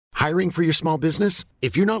Hiring for your small business?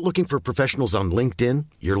 If you're not looking for professionals on LinkedIn,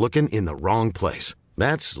 you're looking in the wrong place.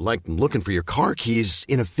 That's like looking for your car keys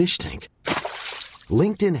in a fish tank.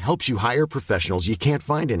 LinkedIn helps you hire professionals you can't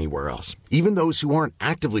find anywhere else, even those who aren't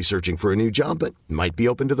actively searching for a new job but might be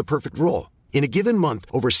open to the perfect role. In a given month,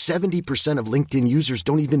 over 70% of LinkedIn users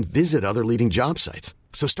don't even visit other leading job sites.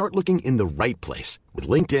 So start looking in the right place. With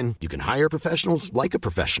LinkedIn, you can hire professionals like a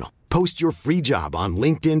professional. Post your free job on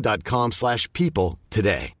linkedin.com/people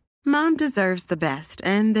today. Mom deserves the best,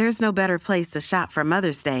 and there's no better place to shop for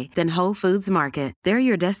Mother's Day than Whole Foods Market. They're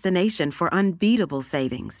your destination for unbeatable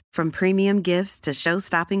savings, from premium gifts to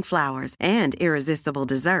show-stopping flowers and irresistible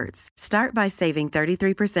desserts. Start by saving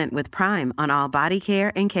 33% with Prime on all body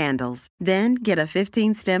care and candles. Then get a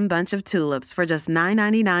 15-stem bunch of tulips for just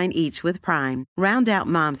 $9.99 each with Prime. Round out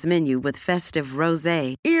Mom's menu with festive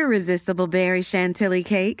rosé, irresistible berry chantilly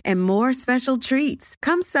cake, and more special treats.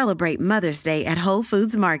 Come celebrate Mother's Day at Whole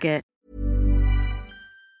Foods Market.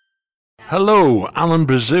 Hello, Alan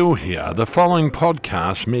Brazil here. The following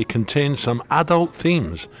podcast may contain some adult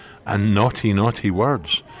themes and naughty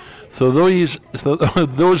words. So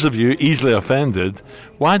those of you easily offended,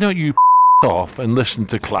 why don't you off and listen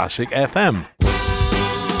to Classic FM?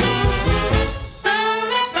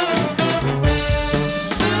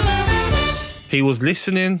 He was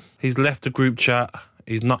listening, he's left the group chat,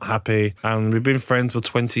 he's not happy, and we've been friends for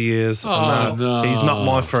 20 years. And no. He's not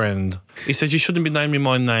my friend. He said, you shouldn't be naming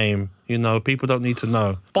my name. You know, people don't need to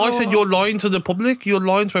know. But I said, you're lying to the public. You're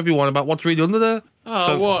lying to everyone about what's really under there.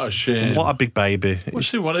 Oh, what a shame. What a big baby.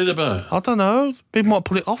 What's he worried about? I don't know. People might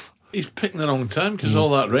pull it off. He's picking the wrong time because all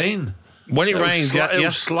that rain. When it rains,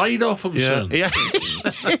 it'll slide off him soon. Yeah.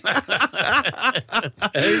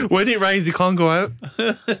 When it rains, he can't go out.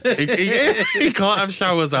 He can't have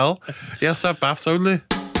showers out. He has to have baths only.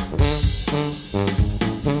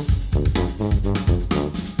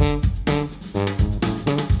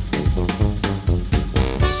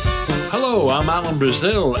 Hello, I'm Alan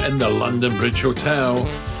Brazil in the London Bridge Hotel,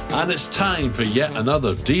 and it's time for yet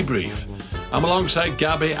another debrief. I'm alongside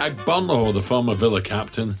Gabby Agbonlo, the former Villa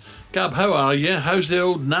captain. Gab, how are you? How's the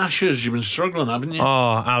old Gnashers? You've been struggling, haven't you?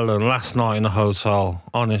 Oh, Alan, last night in the hotel,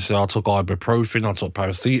 honestly, I took ibuprofen, I took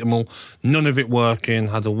paracetamol, none of it working,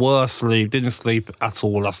 had the worst sleep, didn't sleep at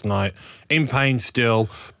all last night, in pain still,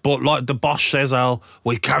 but like the Bosch says, Al,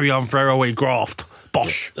 we carry on forever, we graft.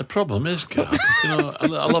 Bosh. The problem is, Gab, I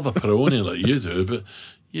love a Peroni like you do, but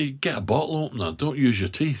you get a bottle opener, don't use your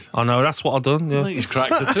teeth. I know, that's what I've done, yeah. I think he's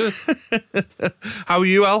cracked a tooth. How are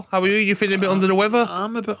you, Al? How are you? You feeling a bit under the weather?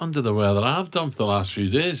 I'm a bit under the weather. I have done for the last few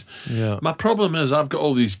days. Yeah. My problem is I've got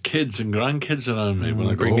all these kids and grandkids around me when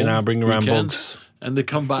I go home. Bring around weekends, bugs. And they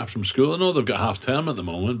come back from school. I know they've got half term at the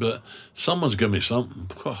moment, but someone's given me something.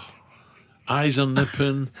 Eyes are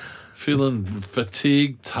nipping. Feeling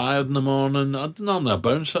fatigued, tired in the morning. Normally I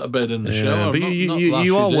bounce out of bed in the shower. But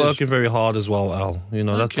you are working very hard as well, Al. You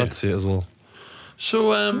know, that's it as well.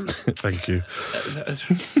 So, thank you.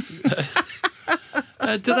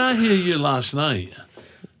 Did I hear you last night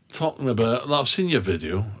talking about? I've seen your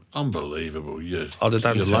video. Unbelievable. The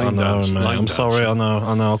dancing. I know, man. I'm sorry. I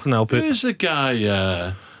know. I couldn't help it. Who's the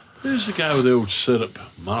guy? Who's the guy with the old syrup?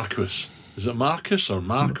 Marcus. Is it Marcus or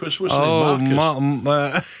Marquis? What's his name?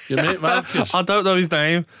 Marcus. Your mate Marcus? I don't know his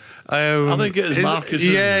name. I think it is Marcus.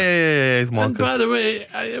 Yeah, it's Marcus. And by the way,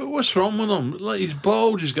 what's wrong with him? Like, he's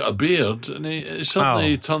bald, he's got a beard, and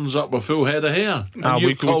he turns up with a full head of hair. And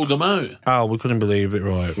you called him out. We couldn't believe it,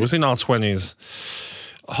 right? It was in our 20s.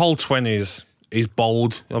 Whole 20s. He's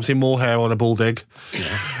bald. Obviously more hair on a bald egg.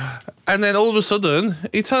 Yeah. And then all of a sudden,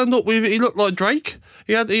 he turned up he looked like Drake.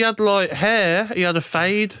 He had like hair, he had a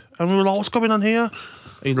fade, and we were like, what's going on here?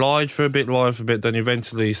 He lied for a bit, then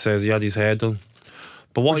eventually he says he had his hair done.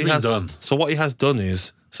 But what he has done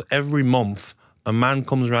is, so every month, a man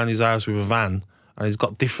comes around his house with a van, and he's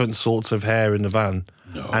got different sorts of hair in the van,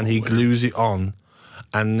 and he glues it on,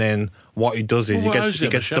 and then what he does is he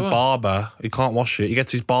gets the barber, he can't wash it, he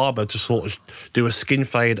gets his barber to sort of do a skin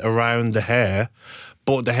fade around the hair,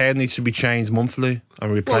 but the hair needs to be changed monthly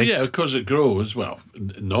and replaced. Well, yeah, because it grows. Well,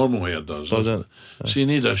 normal hair does. So you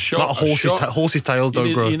need a short... Not horses' tails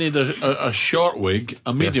don't grow. You need a short wig,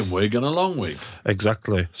 a medium wig, and a long wig.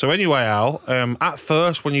 Exactly. So anyway, Al, at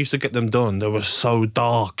first when you used to get them done, they were so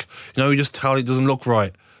dark. You know, you just tell it doesn't look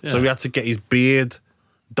right. Yeah. So we had to get his beard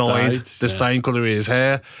dyed the same colour as his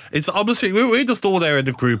hair. It's obviously we're just all there in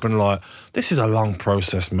the group and like, this is a long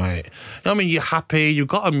process, mate. You know what I mean? You're happy, you've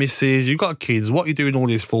got a missus, you've got kids. What are you doing all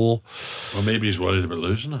this for? Well, maybe he's worried about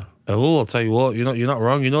losing her. Oh, I'll tell you what, you're not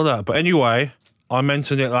wrong, you know that. But anyway, I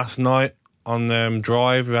mentioned it last night on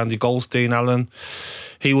Drive with Andy Goldstein, Alan.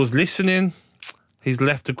 He was listening. He's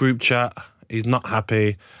left the group chat. He's not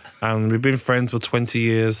happy. And we've been friends for 20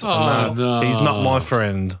 years. And no. He's not my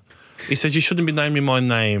friend. He said, you shouldn't be naming my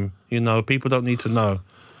name. You know, people don't need to know.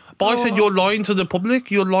 But I said, you're lying to the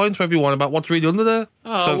public. You're lying to everyone about what's really under there.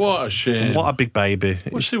 Oh, what a shame. What a big baby.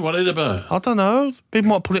 What's he worried about? I don't know. People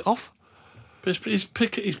might pull it off. But he's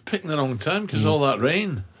picking the wrong time because all that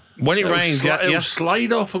rain. When it rains, it'll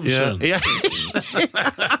slide off him soon. Yeah.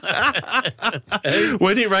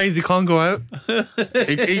 When it rains, he can't go out.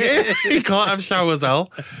 He can't have showers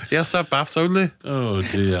out. He has to have baths only. Oh,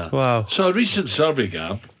 dear. Wow. So a recent survey,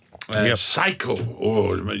 Gab, Psycho.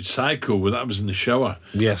 Oh, Psycho, well, that was in the shower.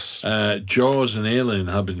 Yes. Jaws and Alien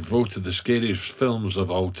have been voted the scariest films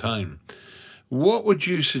of all time. What would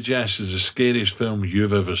you suggest is the scariest film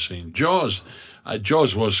you've ever seen? Jaws.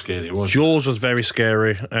 Jaws was scary, wasn't it? Jaws was very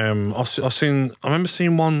scary. I remember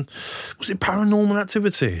seeing one. Was it Paranormal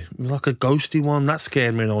Activity? It was like a ghosty one that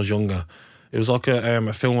scared me when I was younger. It was like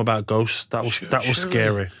a film about ghosts. That was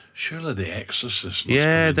scary. Surely The Exorcist.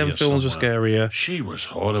 Them films were scary. Yeah, she was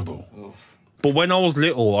horrible. But when I was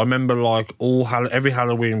little, I remember like every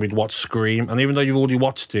Halloween we'd watch Scream, and even though you've already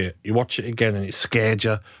watched it, you watch it again and it scared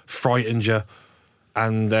you, frightened you,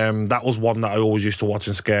 and that was one that I always used to watch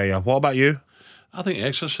and scare you. What about you? I think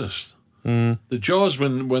Exorcist. The Jaws,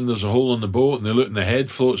 when there's a hole in the boat and they look and the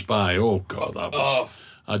head floats by. Oh God, that was.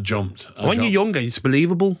 I jumped. When you're younger, it's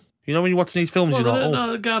believable. You know, when you're watching these films, you're like,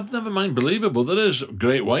 no, Gab, never mind believable. There is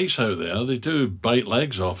great whites out there. They do bite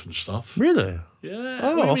legs off and stuff. Really? Yeah.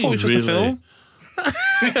 Oh, I thought it was just a film.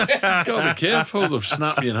 Gotta be careful, they'll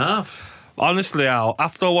snap you in half. Honestly, Al,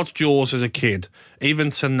 after I watched Jaws as a kid,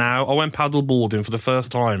 even to now, I went paddle boarding for the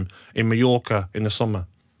first time in Mallorca in the summer.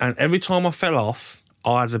 And every time I fell off,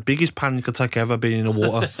 I had the biggest panic attack ever been in the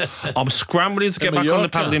water. I'm scrambling to get back on the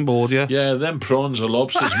paddling board, yeah. Yeah, them prawns or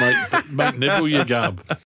lobsters might nibble you, Gab.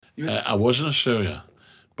 I was in Australia,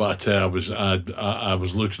 but I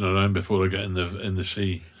was looking around before I got in the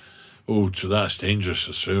sea. Oh, so that's dangerous,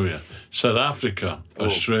 Australia. South Africa,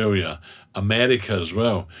 Australia, America as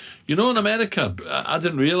well. You know, in America, I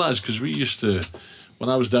didn't realise, because we used to, when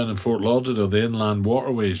I was down in Fort Lauderdale, the inland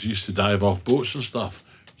waterways, used to dive off boats and stuff.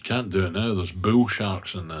 You can't do it now. There's bull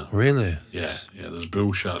sharks in there. Really? Yeah, there's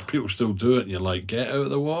bull sharks. People still do it, and you're like, get out of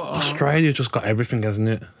the water. Australia just got everything, hasn't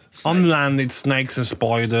it? On land, it's snakes and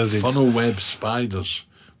spiders. Funnel web spiders.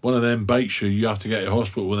 One of them bites you, you have to get to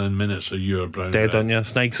hospital within minutes, or you're brown. Dead, don't you?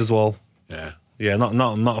 Snakes as well. Yeah. Yeah,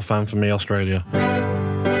 not a fan for me, Australia.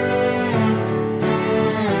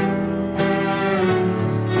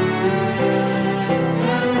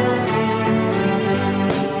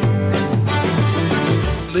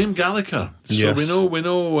 Liam Gallagher. So yes. we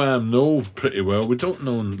know Noel pretty well. We don't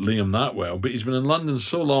know Liam that well, but he's been in London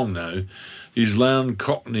so long now, he's learned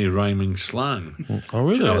Cockney rhyming slang. Oh,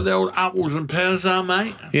 really? Do you know what the old apples and pears are,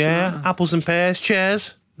 mate? Yeah, apples and pears,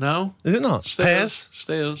 chairs. No? Is it not? Pears?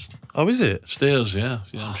 Stairs. Oh, is it? Stairs, yeah.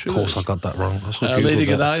 I'm sure. Of course I got that wrong. Lady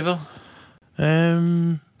Godiva?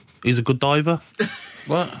 He's a good diver.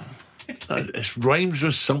 What? It rhymes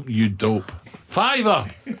with something, you dope. Fiver!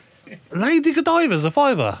 Lady Godiva's a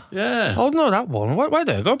fiver. Yeah. Oh, no, that one. Wait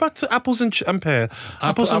there. Go back to apples and pear.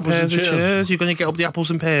 Apples and pears and chairs. You're going to get up the apples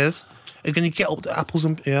and pears. You're going to get up the apples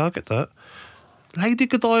and... Yeah, I get that. Lady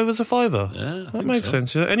Godiva's a fiver. Yeah, that makes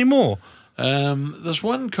sense. Yeah. Any more? There's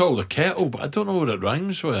one called a kettle, but I don't know what it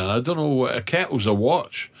rhymes with. I don't know what... A kettle's a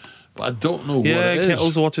watch, but I don't know what it is. Yeah,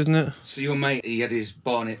 kettle's a watch, isn't it? So your mate, he had his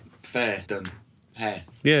barnet fair done. Hair.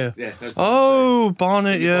 Yeah. Yeah. Oh,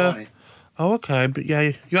 barnet, yeah. Barnet. Oh, okay, but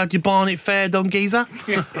yeah, you had your barnet fair done, geezer?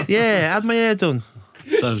 Yeah, I had my hair done.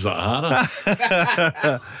 Sounds like Hannah.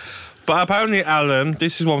 But apparently, Alan,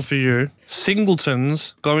 this is one for you.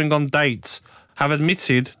 Singletons going on dates have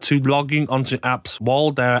admitted to logging onto apps while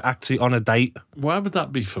they're actually on a date. Why would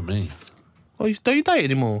that be for me? Oh, don't you date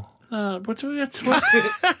anymore? What do we get to...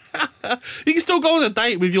 You can still go on a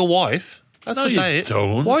date with your wife. That's No, a you date.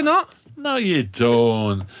 don't. Why not? No, you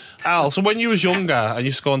don't. Al, so when you was younger and you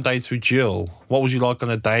used to go on dates with Jill, what was you like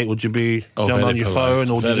on a date? Would you be very on your polite. phone,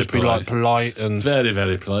 or would you Very just be like polite and... Very,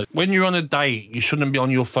 very polite. When you're on a date, you shouldn't be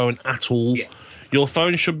on your phone at all. Yeah. Your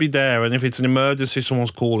phone should be there, and if it's an emergency,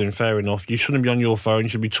 someone's calling, fair enough. You shouldn't be on your phone. You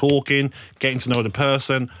should be talking, getting to know the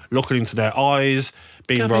person, looking into their eyes,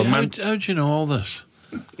 being Gabby, romantic. how do you know all this?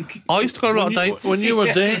 I used to go on a lot of dates. When you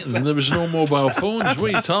were dating, there was no mobile phones.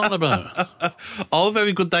 What are you talking about? Oh,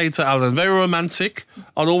 very good dater, Alan. Very romantic.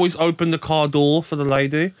 I'd always open the car door for the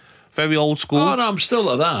lady. Very old school. Oh, no, I'm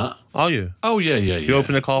still at that. Are you? Oh, yeah. You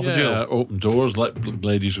open the car for Jill? Yeah, open doors, let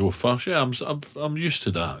ladies go first. Yeah, I'm used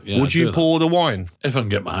to that. Yeah, Would you pour the wine? If I can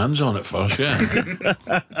get my hands on it first, yeah.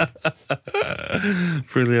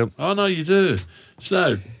 Brilliant. Oh, no, you do.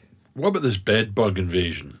 So now, what about this bed bug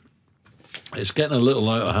invasion? It's getting a little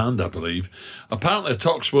out of hand, I believe. Apparently, a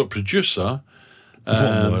Talksport producer.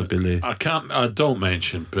 Billy. I don't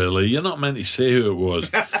mention Billy. You're not meant to say who it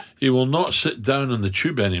was. He will not sit down on the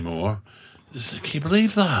tube anymore. Can you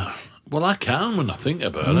believe that? Well, I can when I think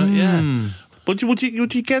about it. Yeah. But would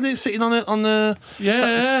you get it sitting on the?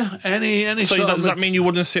 Yeah. Any. So does that mean you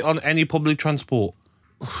wouldn't sit on any public transport?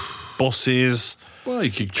 Buses. Well,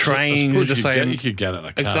 you could trains. You could get it in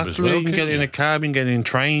a cab exactly. as well. You can get it in a cab. You can get it in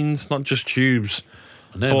trains, not just tubes.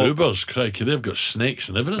 And then Ubers, crikey, they've got snakes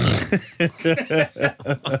and everything.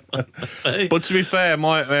 But to be fair,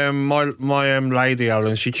 my lady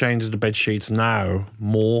Alan, she changes the bed sheets now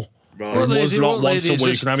more. Right. What It was lady, not what once lady a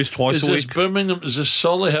week, now it's twice a Is this week. Birmingham? Is this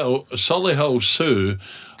Solihull Sue,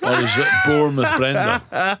 or is it Bournemouth Brenda?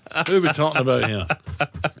 Who are we talking about here?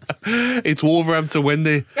 It's Wolverhampton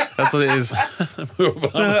Wendy. That's what it is.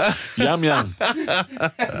 Yum yum.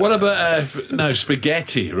 What about now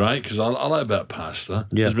spaghetti? Right, because I like a bit of pasta.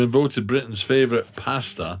 Yeah. It's been voted Britain's favourite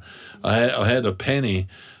pasta ahead of penny.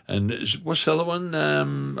 And what's the other one?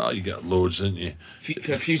 You got loads, didn't you?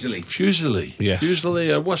 Fusilli. Fusilli. Yes.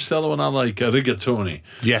 Fusilli. What's the other one I like? Rigatoni.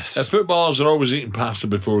 Yes. Footballers are always eating pasta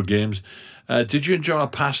before games. Did you enjoy a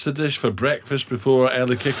pasta dish for breakfast before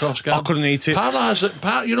early kickoffs, Gab? I couldn't eat it. Parla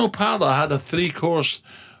had a 3-course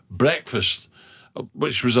breakfast,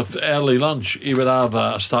 which was an early lunch. He would have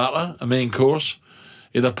a starter, a main course.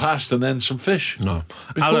 He'd have pasta and then some fish. No.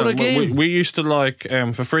 Before the game. We used to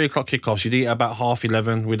for 3 o'clock kickoffs, you'd eat at about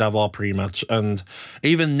 11:30, we'd have our pre-match. And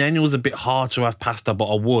even then it was a bit hard to have pasta,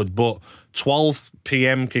 but I would. But 12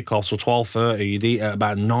 p.m. kickoffs or 12:30, you'd eat at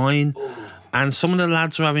about 9. And some of the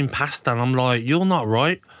lads were having pasta, and I'm like, you're not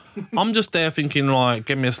right. I'm just there thinking,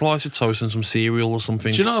 get me a slice of toast and some cereal or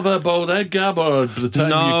something. Do you not have a boiled egg, Gab, or by the time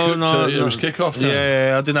you cooked it was kick-off time?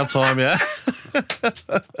 Yeah, I didn't have time, yeah.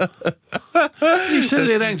 He said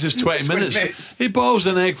the eggs is 20 minutes. He boils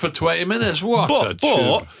an egg for 20 minutes. What a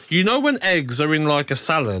tube. You know when eggs are in a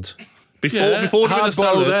salad? Before doing a hard-boiled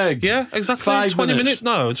salad. egg. Yeah, exactly. 5 20 minutes.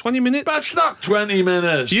 No, 20 minutes. That's not 20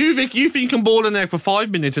 minutes. You think you can boil an egg for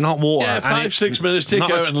 5 minutes in hot water? Yeah, 5-6 minutes, take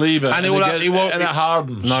it out and leave it. And it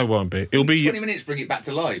hardens. No, it won't be. It'll be 20 minutes, bring it back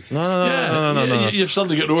to life. No. You've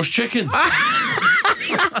suddenly got roast chicken. Get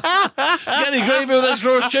any gravy with this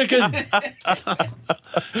roast chicken.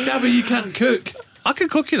 Gabby, you can't cook. I can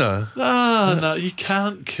cook, No, you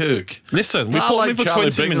can't cook. Listen, we I put like them in for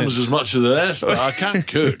Charlie 20 Bingham's minutes. as much as the rest, but I can't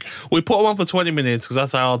cook. We put them on for 20 minutes because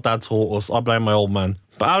that's how our dad taught us. I blame my old man.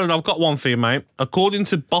 But Alan, I've got one for you, mate. According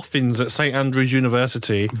to Boffins at St Andrews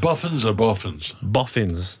University... Buffins or boffins?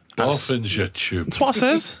 Boffins. Boffins, you tube. That's what it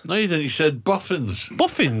says. No, you didn't. You said buffins.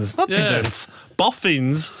 Boffins. That didn't.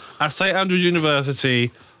 Boffins at St Andrews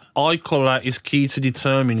University... Eye colour is key to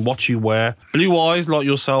determine what you wear. Blue eyes, like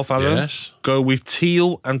yourself, Alan, Yes. go with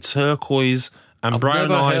teal and turquoise, and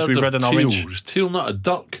brown eyes with red and orange. Is teal not a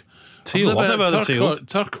duck? Teal? I've never heard of teal.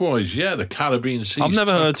 Turquoise, yeah, the Caribbean Sea. I've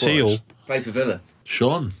never heard teal. Play for Villa.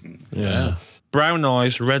 Sean, yeah. Brown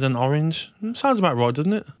eyes, red and orange. Sounds about right,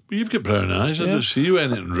 doesn't it? You've got brown eyes. I don't see you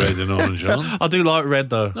anything red and orange on. I do like red,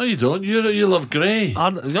 though. No, you don't. You love grey.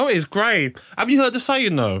 No, it's grey. Have you heard the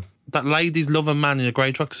saying, though? That ladies love a man in a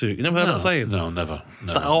grey tracksuit. You never heard that saying? No, never.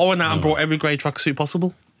 I went out and brought every grey tracksuit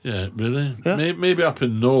possible. Yeah, really? Yeah. Maybe up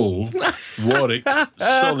in Knoll, Warwick,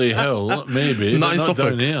 Solihull, maybe. Not in not Suffolk.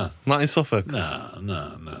 down here. Not in Suffolk.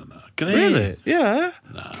 No. Grey. Really? Yeah.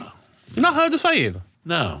 No. You not heard the saying?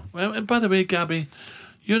 No. And by the way, Gabby,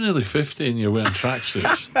 you're nearly 50 and you're wearing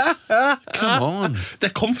tracksuits. Come on. They're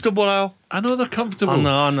comfortable now. I know they're comfortable.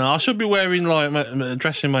 I know. I should be wearing,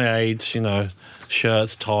 dressing my age,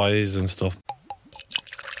 shirts, ties and stuff.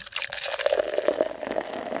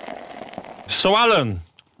 So, Alan,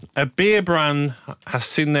 a beer brand has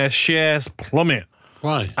seen their shares plummet.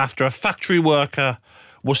 Why? After a factory worker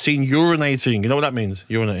was seen urinating. You know what that means?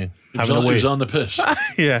 Urinating. He was on the piss.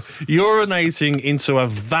 Yeah. Urinating into a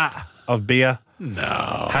vat of beer.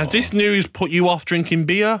 No. Has this news put you off drinking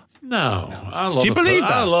beer? No. I love Do you believe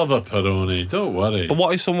that? I love a Peroni. Don't worry. But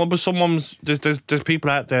what is someone's... There's people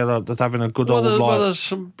out there that's having a good old life. Well, there's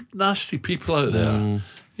some nasty people out there.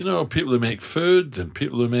 People who make food and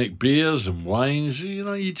people who make beers and wines.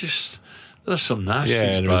 There's some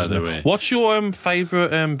nasties, by the way. What's your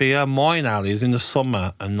favourite beer? Mine, Ali, is in the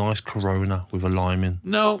summer a nice Corona with a lime in.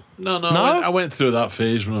 No. I went through that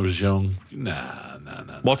phase when I was young. Nah.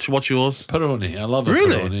 What's yours? Peroni. I love a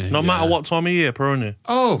Really? Peroni. No matter what time of year, Peroni?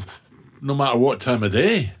 Oh, no matter what time of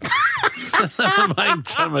day. Never mind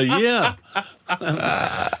time of year.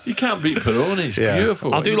 You can't beat Peroni. It's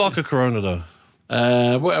beautiful. I do like a Corona, though.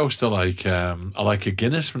 What else do I like? I like a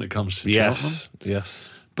Guinness when it comes to Cheltenham.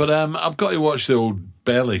 Yes. But I've got to watch the old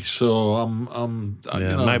belly, so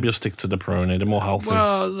maybe I'll stick to the Peroni. They're more healthy.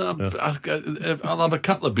 Well, I'll have a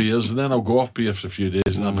couple of beers and then I'll go off beer for a few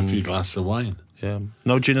days and have a few glasses of wine. Yeah.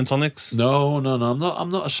 No gin and tonics? No. I'm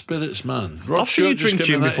not a spirits man. I've seen you drink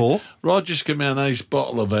gin before. Rod just gave me a nice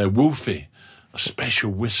bottle of Wolfie, a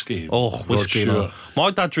special whiskey. Oh, whiskey. No. My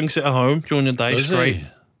dad drinks it at home during the day straight.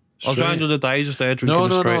 I was around the other day just there drinking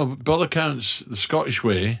it straight. No. By all accounts, the Scottish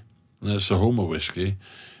way, and it's the home of whiskey,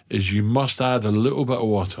 is you must add a little bit of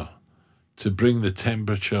water to bring the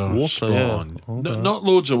temperature spot on. Okay. Not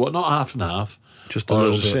loads of water, not half and half. Just a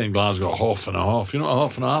little bit. As I say in Glasgow, half and a half. You know what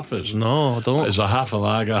half and a half is? No, I don't. It's a half a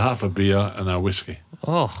lager, half a beer, and a whiskey.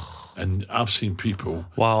 Oh. And I've seen people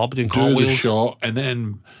I've been doing do cartwheels. the shot and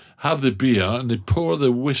then have the beer and they pour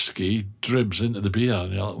the whiskey dribs into the beer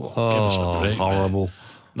and you're like, well, give us a break, horrible. Man.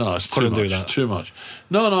 No, it's Couldn't too do much. that. Too much.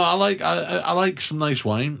 No, I like some nice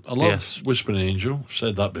wine. I love Whispering Angel. I've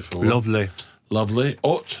said that before. Lovely.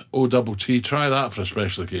 Ot, O-double-T. Try that for a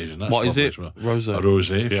special occasion. That's what is it? Well. Rosé. A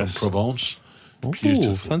rosé from Provence.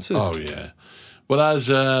 Beautiful. Fancy. Oh yeah. Whereas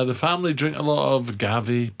the family drink a lot of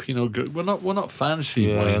Gabby, Pinot Gris. We're not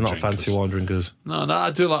fancy wine drinkers. Not fancy wine drinkers. No,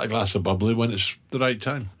 I do like a glass of bubbly when it's the right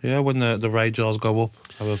time. Yeah, when the ray jars go up,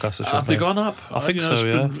 have a glass of champagne. Have they gone up? I think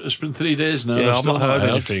so, It's been 3 days now. Yeah, I've not heard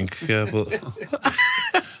anything. Yeah, but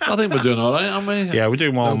I think we're doing all right, aren't we? Yeah, we're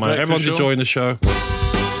doing well, mate. Everyone's enjoying the show.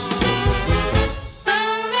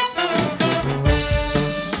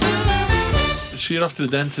 So you're off to the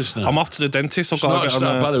dentist now? I'm off to the dentist. I've got to get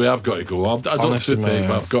on by the way, I've got to go. I don't think,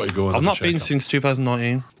 but I've got to go. I've not been since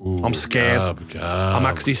 2019. Ooh, I'm scared. Gab. I'm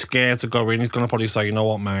actually scared to go in. He's going to probably say, you know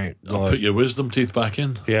what, mate? I'll put your wisdom teeth back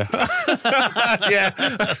in. Yeah. Yeah.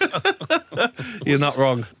 You're not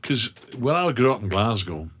wrong. Because when I grew up in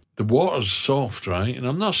Glasgow, the water's soft, right? And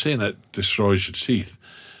I'm not saying it destroys your teeth,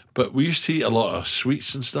 but we used to eat a lot of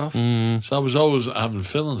sweets and stuff. So I was always having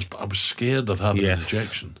fillings, but I was scared of having an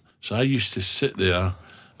injection. So I used to sit there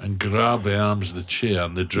and grab the arms of the chair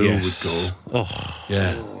and the drill would go. Oh.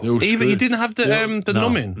 Yeah. Even you didn't have the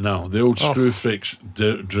numbing? No, the old screw freaks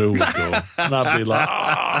drill would go. And I'd be like,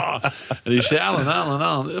 ah. And he'd say,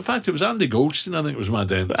 Alan. In fact, it was Andy Goldstein, I think it was my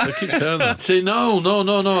dentist. I keep telling him. I'd say, no,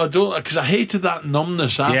 I don't, because I hated that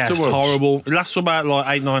numbness afterwards. Yes, horrible. It lasts for about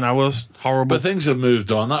 8-9 hours. Horrible. But things have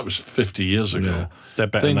moved on. That was 50 years ago. Yeah, they're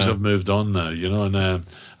better Things now. have moved on now, and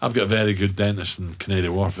I've got a very good dentist in Canary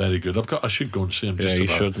Wharf, very good. I should go and see him just you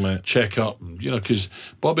about should, mate. check up, because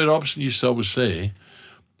Bobby Robson used to always say,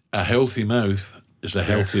 a healthy mouth is a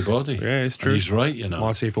healthy body. Yeah, it's true. And he's right,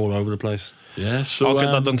 My teeth all over the place. Yeah, so I'll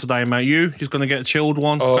get that done today, mate. He's going to get a chilled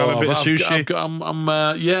one. Grab a bit of sushi. It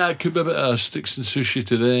could be a bit of sticks and sushi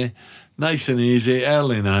today. Nice and easy,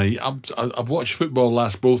 early night. I've watched football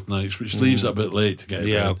last both nights, which leaves it a bit late to get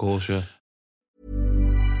Yeah, of course, yeah.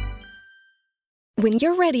 When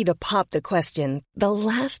you're ready to pop the question, the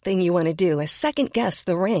last thing you want to do is second-guess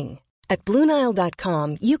the ring. At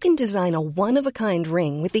BlueNile.com, you can design a one-of-a-kind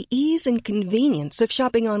ring with the ease and convenience of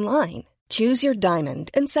shopping online. Choose your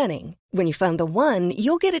diamond and setting. When you find the one,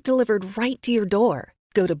 you'll get it delivered right to your door.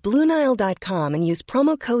 Go to BlueNile.com and use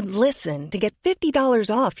promo code LISTEN to get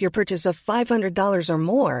 $50 off your purchase of $500 or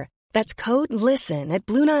more. That's code LISTEN at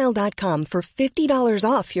BlueNile.com for $50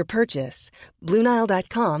 off your purchase.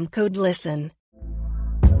 BlueNile.com, code LISTEN.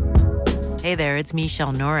 Hey there, it's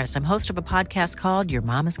Michelle Norris. I'm host of a podcast called Your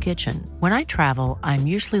Mama's Kitchen. When I travel, I'm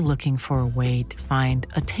usually looking for a way to find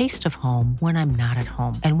a taste of home when I'm not at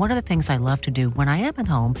home. And one of the things I love to do when I am at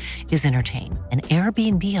home is entertain. And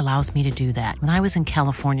Airbnb allows me to do that. When I was in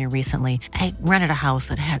California recently, I rented a house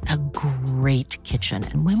that had a great kitchen.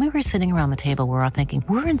 And when we were sitting around the table, we were all thinking,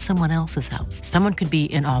 we're in someone else's house. Someone could be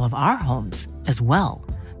in all of our homes as well.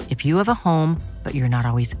 If you have a home, but you're not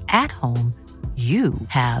always at home, you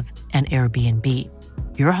have an Airbnb.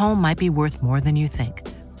 Your home might be worth more than you think.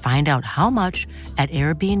 Find out how much at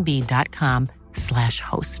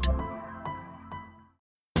airbnb.com/host.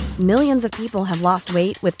 Millions of people have lost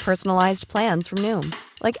weight with personalized plans from Noom.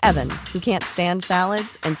 Like Evan, who can't stand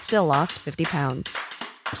salads and still lost 50 pounds.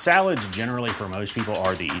 Salads generally for most people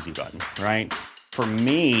are the easy button, right? For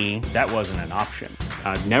me, that wasn't an option.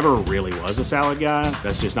 I never really was a salad guy.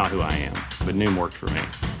 That's just not who I am. But Noom worked for me.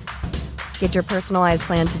 Get your personalized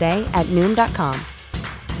plan today at Noom.com.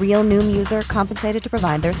 Real Noom user compensated to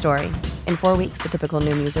provide their story. In 4 weeks, the typical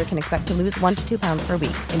Noom user can expect to lose 1 to 2 pounds per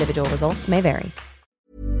week. Individual results may vary.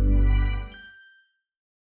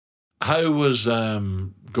 How was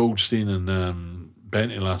Goldstein and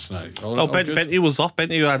Benty last night? Benty was off.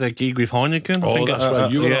 Benty had a gig with Heineken. Oh, that's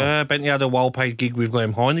right. You were on. Benty had a well-paid gig with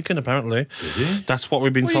Heineken, apparently. Did he? That's what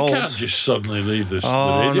we've been Well, told. you can't just suddenly leave the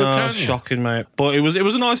Oh, radio, no, can you? shocking, mate. But it was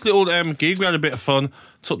a nice little gig. We had a bit of fun.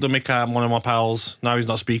 Took the mick out of one of my pals. Now he's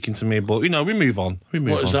not speaking to me, but, we move on.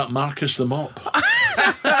 What is that, Marcus the Mop?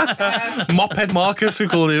 Mophead Marcus, we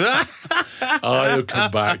call him. Oh, he'll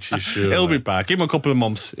come back to you, sure. He'll be back. Give him a couple of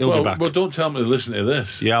months. He'll be back. Well, don't tell him to listen to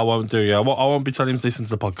this. Yeah, I won't do. Yeah, I won't be telling him to listen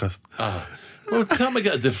to the podcast. Well, tell him to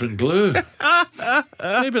get a different glue.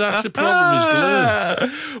 Maybe that's the problem,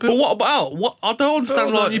 is glue. But what about what? I don't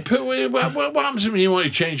understand. What happens when you want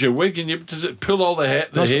to change your wig? And does it pull all the hair?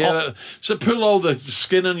 Does it pull all the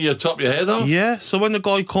skin on your top of your head off? Yeah. So when the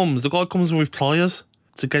guy comes with pliers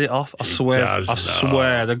to get it off. I swear.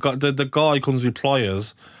 The guy comes with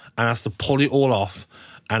pliers and has to pull it all off.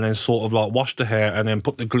 And then sort of like wash the hair and then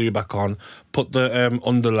put the glue back on, put the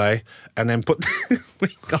underlay, and then put the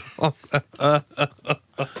wig on.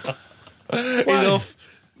 Enough.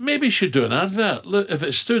 Maybe he should do an advert. Look, if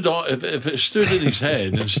it stood in his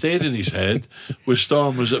head and stayed in his head with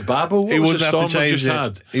Storm was at Babel, he wouldn't have to change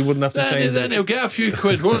it. He wouldn't have to change it. Then he'll get a few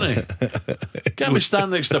quid, won't he? Can't we stand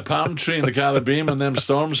next to a palm tree in the Caribbean when them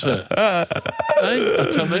storms hit? A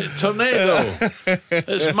tornado.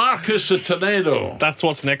 It's Marcus a tornado. That's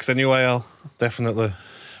what's next anyway, Al. Definitely.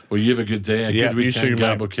 Well, you have a good day. Good weekend, too,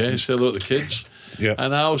 Gab, okay? Say hello to the kids. Yeah.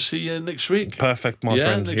 And I'll see you next week. Perfect, my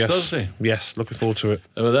friend. Next Thursday. Yes, looking forward to it.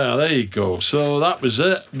 Oh, there you go. So that was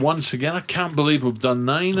it. Once again, I can't believe we've done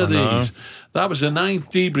 9 of these. That was the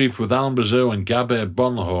 9th debrief with Alan Brazil and Gabby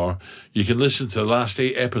Burnlehor. You can listen to the last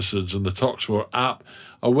 8 episodes on the TalkSport app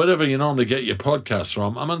or wherever you normally get your podcasts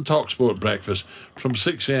from. I'm on TalkSport Breakfast from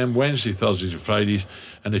 6 a.m. Wednesday, Thursdays and Fridays.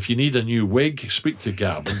 And if you need a new wig, speak to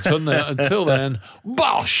Gab. Until then,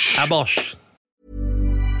 bosh! A bosh!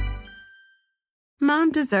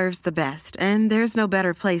 Mom deserves the best, and there's no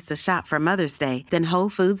better place to shop for Mother's Day than Whole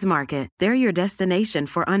Foods Market. They're your destination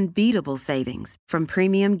for unbeatable savings, from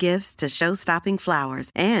premium gifts to show-stopping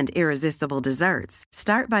flowers and irresistible desserts.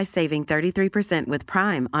 Start by saving 33% with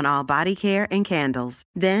Prime on all body care and candles.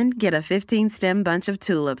 Then get a 15-stem bunch of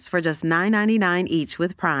tulips for just $9.99 each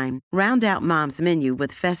with Prime. Round out Mom's menu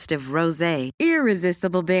with festive rosé,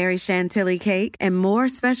 irresistible berry chantilly cake, and more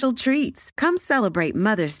special treats. Come celebrate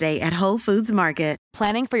Mother's Day at Whole Foods Market.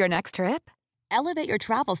 Planning for your next trip? Elevate your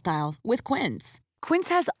travel style with Quince. Quince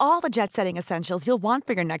has all the jet-setting essentials you'll want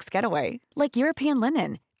for your next getaway, like European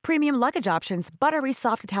linen, premium luggage options, buttery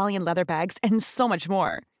soft Italian leather bags, and so much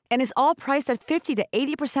more. And is all priced at 50 to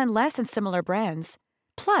 80% less than similar brands.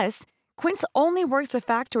 Plus, Quince only works with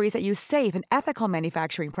factories that use safe and ethical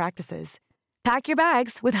manufacturing practices. Pack your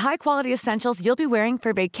bags with high-quality essentials you'll be wearing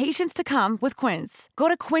for vacations to come with Quince. Go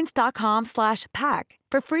to quince.com/pack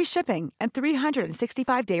for free shipping and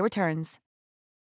 365-day returns.